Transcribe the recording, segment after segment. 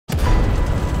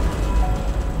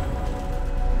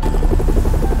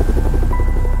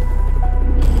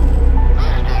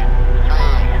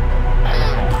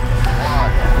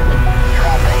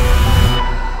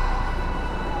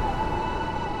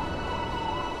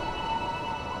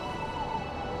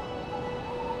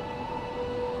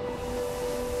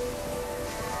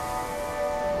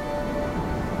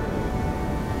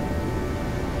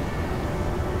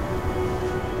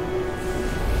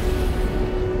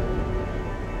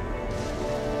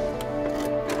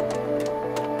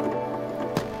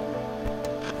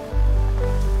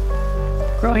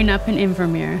Growing up in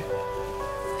Invermere,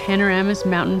 Panorama's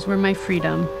mountains were my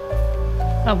freedom,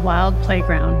 a wild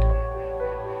playground.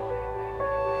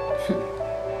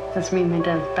 That's me in my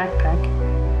dad's backpack.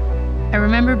 I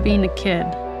remember being a kid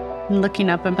and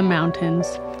looking up at the mountains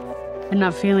and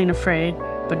not feeling afraid,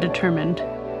 but determined.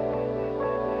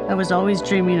 I was always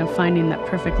dreaming of finding that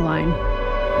perfect line.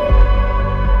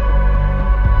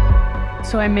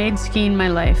 So I made skiing my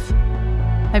life.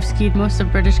 I've skied most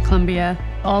of British Columbia,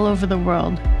 all over the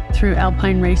world, through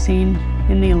alpine racing,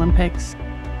 in the Olympics.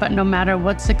 But no matter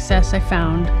what success I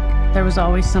found, there was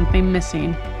always something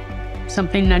missing,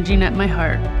 something nudging at my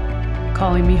heart,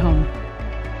 calling me home.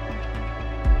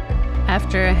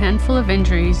 After a handful of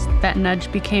injuries, that nudge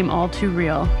became all too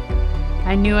real.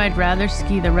 I knew I'd rather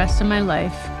ski the rest of my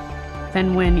life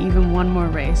than win even one more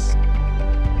race.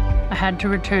 I had to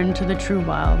return to the true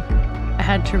wild. I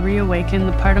had to reawaken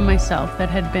the part of myself that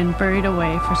had been buried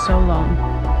away for so long.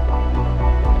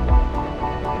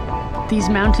 These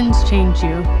mountains change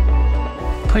you,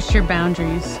 push your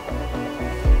boundaries.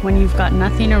 When you've got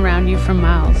nothing around you for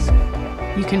miles,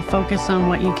 you can focus on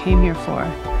what you came here for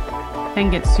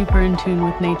and get super in tune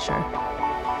with nature.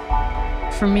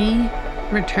 For me,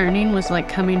 returning was like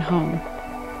coming home.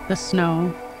 The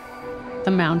snow,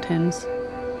 the mountains,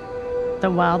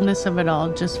 the wildness of it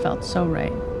all just felt so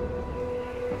right.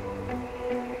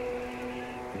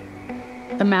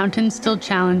 The mountains still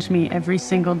challenge me every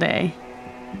single day,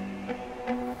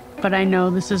 but I know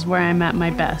this is where I'm at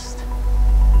my best.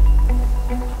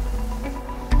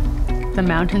 The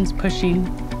mountains pushing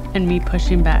and me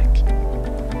pushing back,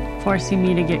 forcing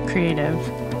me to get creative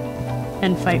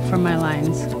and fight for my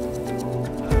lines.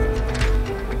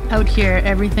 Out here,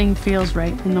 everything feels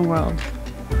right in the world.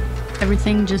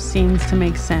 Everything just seems to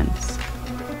make sense.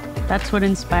 That's what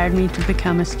inspired me to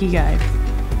become a ski guide.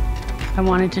 I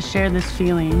wanted to share this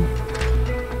feeling,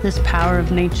 this power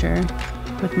of nature,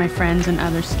 with my friends and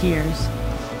other skiers,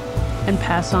 and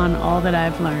pass on all that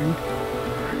I've learned.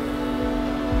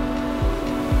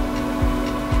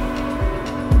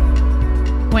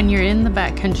 When you're in the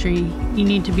backcountry, you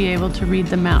need to be able to read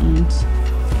the mountains.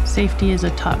 Safety is a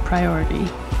top priority.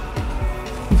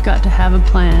 You've got to have a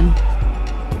plan.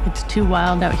 It's too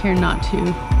wild out here not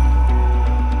to.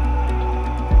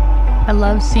 I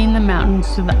love seeing the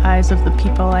mountains through the eyes of the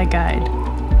people I guide.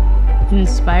 It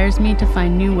inspires me to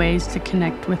find new ways to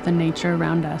connect with the nature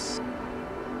around us.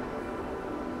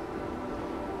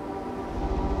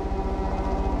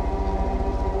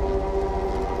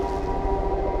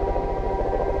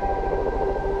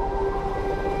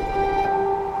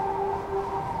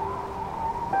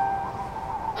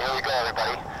 Here we go,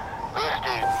 everybody.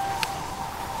 Boosting.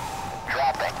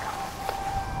 Dropping.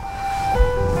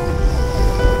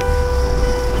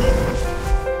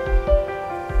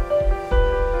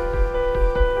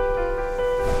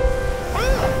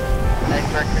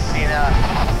 Thanks for Christina.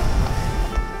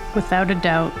 Without a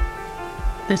doubt,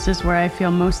 this is where I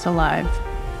feel most alive.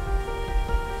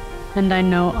 And I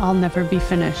know I'll never be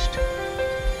finished.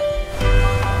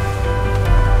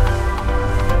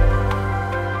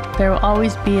 There will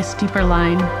always be a steeper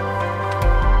line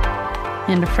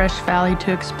and a fresh valley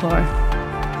to explore.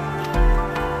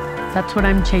 That's what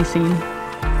I'm chasing.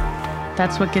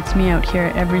 That's what gets me out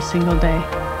here every single day.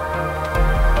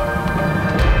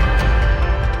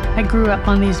 I grew up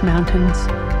on these mountains.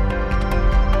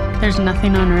 There's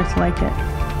nothing on earth like it.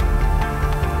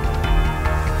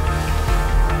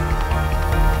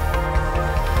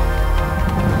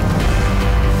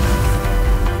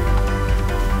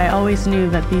 I always knew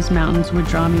that these mountains would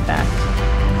draw me back.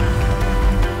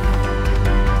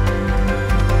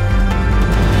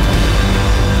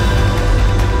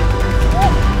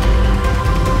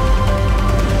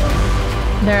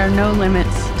 There are no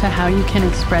limits to how you can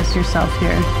express yourself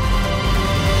here.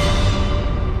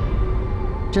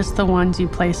 Just the ones you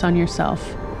place on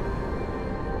yourself.